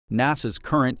NASA's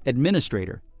current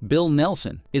administrator, Bill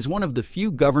Nelson, is one of the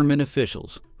few government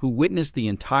officials who witnessed the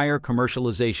entire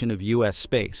commercialization of U.S.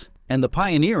 space. And the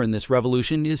pioneer in this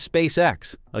revolution is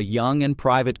SpaceX, a young and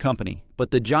private company,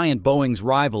 but the giant Boeing's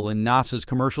rival in NASA's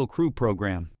Commercial Crew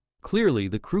Program. Clearly,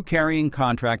 the crew-carrying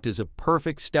contract is a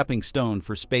perfect stepping stone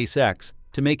for SpaceX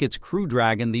to make its Crew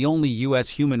Dragon the only U.S.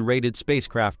 human-rated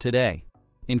spacecraft today.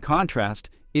 In contrast,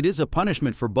 it is a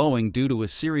punishment for Boeing due to a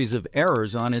series of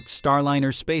errors on its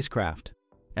Starliner spacecraft.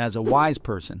 As a wise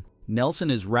person,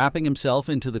 Nelson is wrapping himself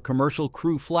into the Commercial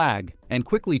Crew flag and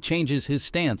quickly changes his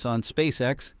stance on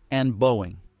SpaceX and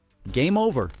Boeing. Game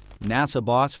over. NASA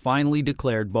boss finally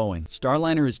declared Boeing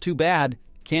Starliner is too bad,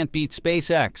 can't beat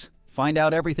SpaceX. Find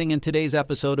out everything in today's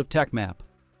episode of Techmap.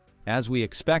 As we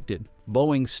expected,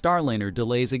 Boeing Starliner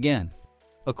delays again.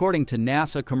 According to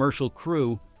NASA Commercial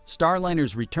Crew,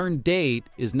 Starliner's return date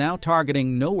is now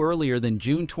targeting no earlier than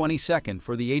June 22nd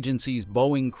for the agency's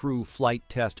Boeing Crew flight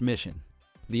test mission.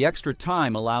 The extra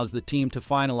time allows the team to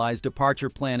finalize departure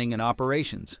planning and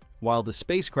operations, while the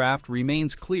spacecraft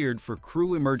remains cleared for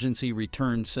crew emergency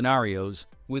return scenarios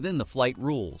within the flight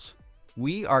rules.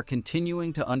 We are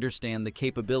continuing to understand the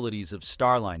capabilities of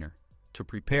Starliner to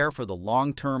prepare for the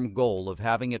long-term goal of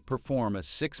having it perform a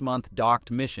 6-month docked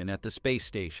mission at the space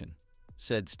station,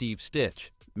 said Steve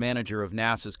Stitch, manager of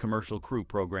NASA's Commercial Crew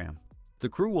Program. The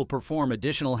crew will perform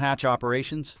additional hatch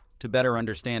operations to better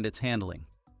understand its handling,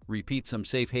 repeat some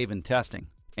safe haven testing,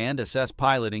 and assess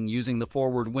piloting using the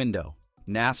forward window.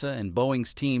 NASA and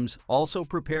Boeing's teams also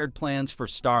prepared plans for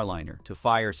Starliner to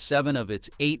fire 7 of its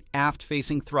 8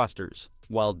 aft-facing thrusters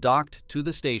while docked to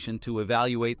the station to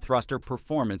evaluate thruster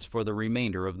performance for the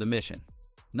remainder of the mission.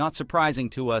 Not surprising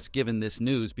to us given this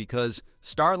news because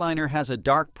Starliner has a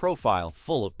dark profile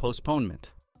full of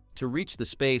postponement. To reach the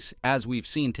space as we've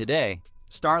seen today,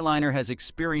 Starliner has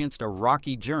experienced a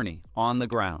rocky journey on the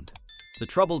ground. The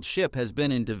troubled ship has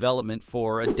been in development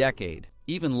for a decade,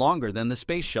 even longer than the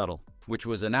Space Shuttle, which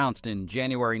was announced in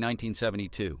January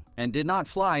 1972 and did not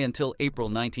fly until April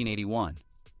 1981,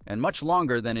 and much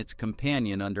longer than its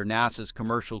companion under NASA's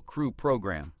Commercial Crew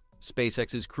Program,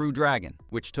 SpaceX's Crew Dragon,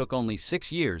 which took only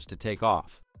 6 years to take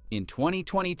off. In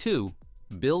 2022,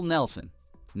 Bill Nelson,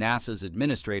 NASA's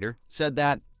administrator, said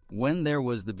that when there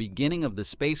was the beginning of the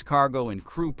space cargo and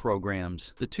crew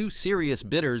programs, the two serious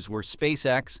bidders were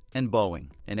SpaceX and Boeing,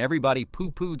 and everybody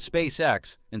poo-pooed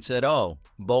SpaceX and said, oh,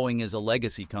 Boeing is a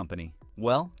legacy company.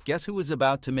 Well, guess who was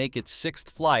about to make its 6th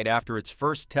flight after its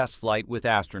first test flight with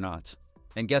astronauts?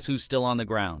 And guess who's still on the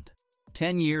ground?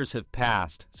 10 years have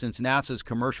passed since NASA's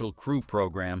Commercial Crew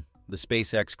Program, the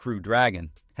SpaceX Crew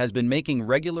Dragon, has been making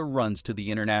regular runs to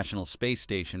the International Space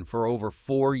Station for over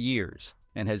 4 years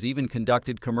and has even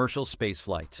conducted commercial space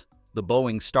flights. The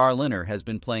Boeing Starliner has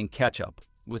been playing catch-up,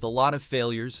 with a lot of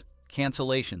failures,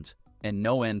 cancellations, and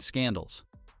no-end scandals.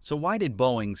 So why did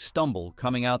Boeing stumble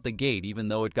coming out the gate even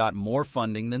though it got more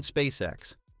funding than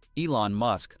SpaceX? Elon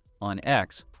Musk, on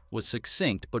X, was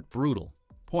succinct but brutal,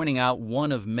 pointing out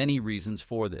one of many reasons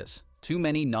for this. Too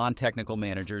many non-technical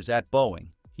managers at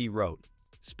Boeing, he wrote.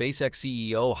 SpaceX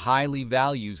CEO highly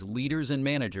values leaders and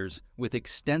managers with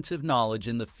extensive knowledge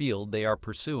in the field they are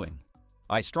pursuing.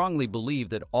 I strongly believe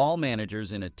that all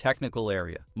managers in a technical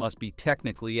area must be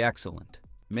technically excellent.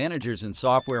 Managers in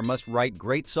software must write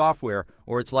great software,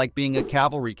 or it's like being a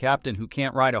cavalry captain who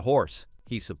can't ride a horse,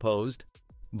 he supposed.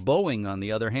 Boeing, on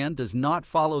the other hand, does not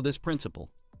follow this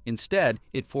principle. Instead,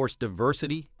 it forced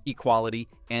diversity, equality,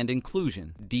 and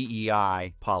inclusion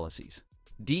 (DEI) policies.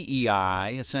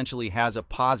 DEI essentially has a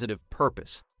positive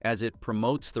purpose, as it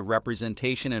promotes the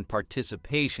representation and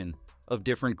participation of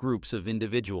different groups of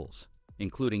individuals,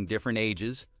 including different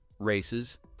ages,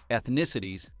 races,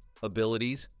 ethnicities,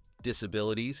 abilities,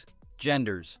 disabilities,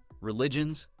 genders,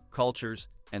 religions, cultures,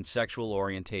 and sexual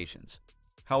orientations.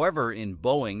 However, in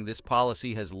Boeing, this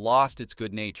policy has lost its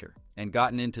good nature and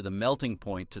gotten into the melting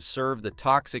point to serve the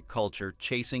toxic culture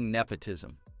chasing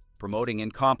nepotism, promoting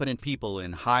incompetent people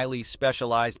in highly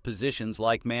specialized positions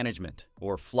like management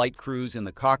or flight crews in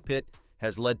the cockpit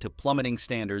has led to plummeting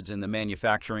standards in the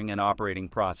manufacturing and operating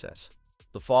process.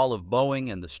 The fall of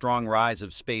Boeing and the strong rise of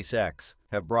SpaceX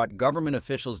have brought government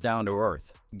officials down to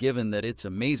earth, given that its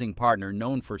amazing partner,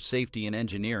 known for safety and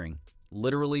engineering,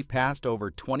 literally passed over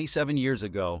 27 years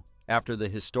ago after the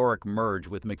historic merge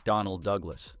with McDonnell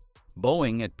Douglas.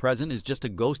 Boeing at present is just a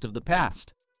ghost of the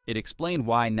past. It explained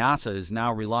why NASA is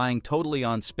now relying totally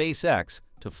on SpaceX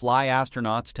to fly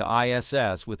astronauts to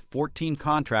ISS with 14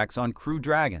 contracts on Crew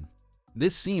Dragon.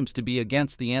 This seems to be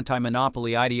against the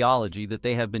anti-monopoly ideology that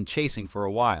they have been chasing for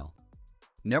a while.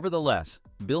 Nevertheless,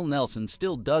 Bill Nelson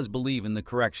still does believe in the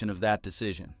correction of that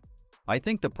decision. "I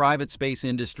think the private space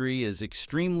industry is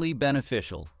extremely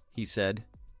beneficial," he said.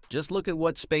 "Just look at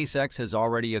what SpaceX has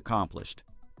already accomplished."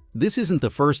 This isn't the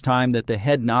first time that the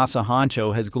head NASA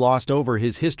honcho has glossed over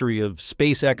his history of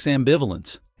SpaceX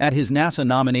ambivalence. At his NASA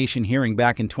nomination hearing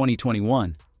back in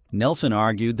 2021, Nelson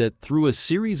argued that through a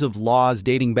series of laws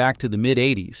dating back to the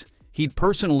mid-'80s, he'd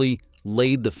personally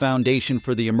laid the foundation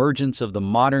for the emergence of the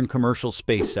modern commercial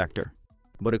space sector.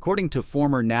 But according to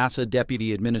former NASA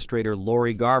Deputy Administrator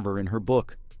Lori Garver in her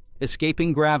book,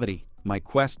 Escaping Gravity, My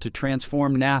Quest to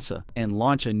Transform NASA and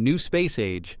Launch a New Space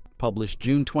Age, published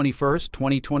June 21,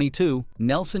 2022,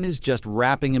 Nelson is just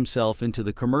wrapping himself into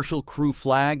the commercial crew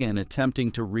flag and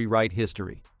attempting to rewrite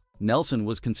history. Nelson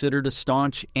was considered a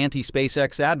staunch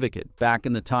anti-SpaceX advocate back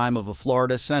in the time of a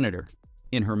Florida senator.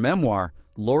 In her memoir,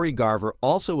 Lori Garver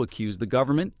also accused the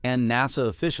government and NASA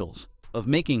officials of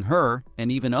making her,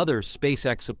 and even other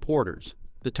SpaceX supporters,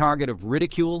 the target of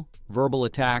ridicule, verbal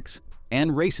attacks,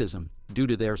 and racism due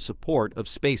to their support of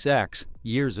SpaceX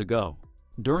years ago.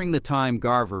 During the time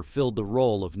Garver filled the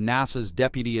role of NASA's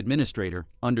deputy administrator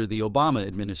under the Obama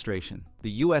administration,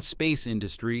 the U.S. space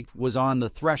industry was on the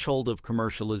threshold of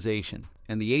commercialization,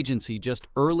 and the agency just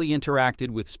early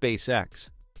interacted with SpaceX.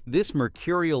 This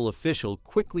mercurial official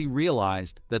quickly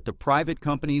realized that the private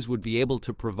companies would be able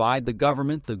to provide the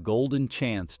government the golden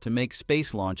chance to make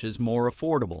space launches more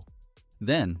affordable.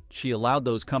 Then, she allowed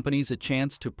those companies a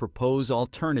chance to propose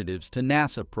alternatives to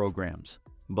NASA programs.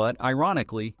 But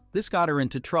ironically, this got her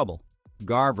into trouble.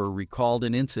 Garver recalled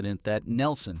an incident that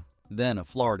Nelson, then a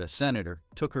Florida senator,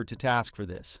 took her to task for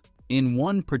this. In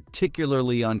one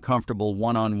particularly uncomfortable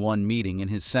one-on-one meeting in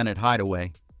his Senate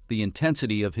hideaway, the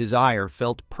intensity of his ire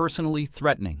felt personally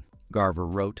threatening, Garver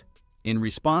wrote. In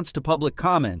response to public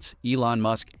comments Elon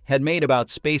Musk had made about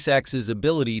SpaceX's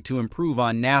ability to improve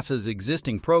on NASA's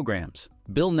existing programs,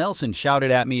 Bill Nelson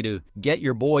shouted at me to get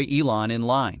your boy Elon in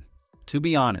line. To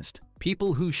be honest,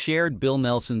 people who shared Bill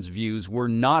Nelson's views were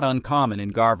not uncommon in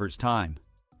Garver's time.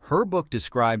 Her book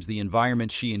describes the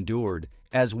environment she endured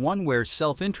as one where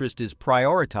self-interest is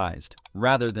prioritized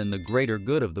rather than the greater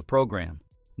good of the program.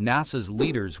 NASA's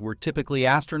leaders were typically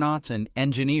astronauts and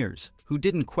engineers who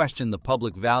didn't question the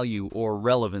public value or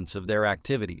relevance of their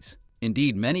activities.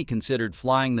 Indeed, many considered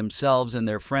flying themselves and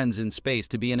their friends in space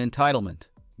to be an entitlement,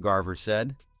 Garver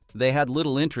said. They had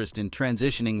little interest in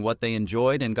transitioning what they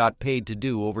enjoyed and got paid to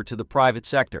do over to the private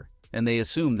sector, and they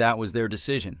assumed that was their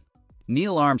decision.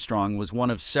 Neil Armstrong was one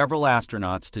of several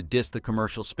astronauts to diss the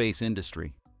commercial space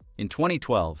industry. In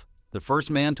 2012, the first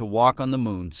man to walk on the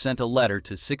moon sent a letter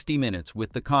to 60 Minutes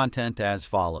with the content as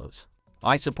follows.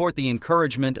 "I support the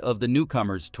encouragement of the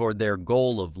newcomers toward their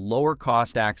goal of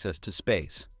lower-cost access to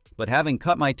space. But having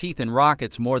cut my teeth in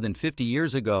rockets more than 50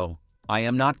 years ago, I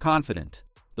am not confident.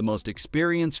 The most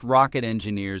experienced rocket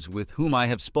engineers with whom I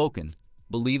have spoken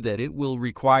believe that it will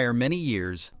require many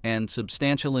years and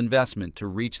substantial investment to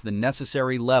reach the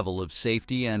necessary level of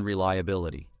safety and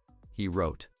reliability," he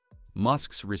wrote.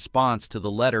 Musk's response to the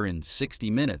letter in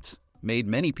 60 Minutes made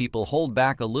many people hold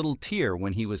back a little tear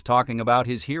when he was talking about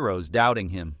his heroes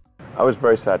doubting him. I was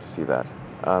very sad to see that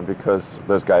because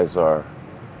those guys are,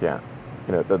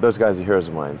 those guys are heroes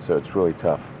of mine, so it's really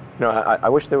tough. I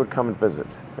wish they would come and visit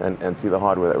and see the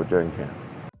hardware that we're doing here.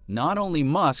 Not only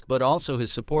Musk, but also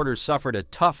his supporters suffered a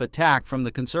tough attack from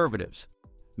the conservatives.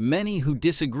 "Many who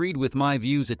disagreed with my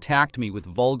views attacked me with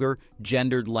vulgar,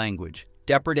 gendered language,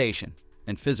 depredation,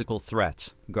 and physical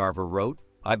threats," Garver wrote.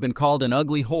 "I've been called an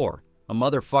ugly whore, a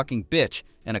motherfucking bitch,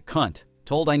 and a cunt,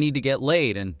 told I need to get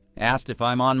laid, and asked if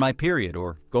I'm on my period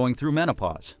or going through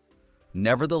menopause."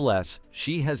 Nevertheless,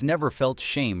 she has never felt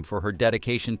shame for her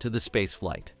dedication to the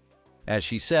spaceflight. As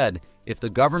she said, if the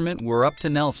government were up to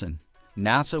Nelson,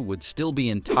 NASA would still be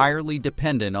entirely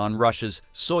dependent on Russia's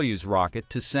Soyuz rocket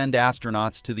to send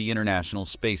astronauts to the International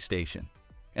Space Station.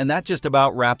 And that just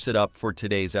about wraps it up for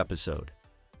today's episode.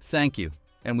 Thank you,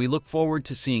 and we look forward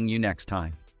to seeing you next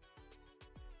time.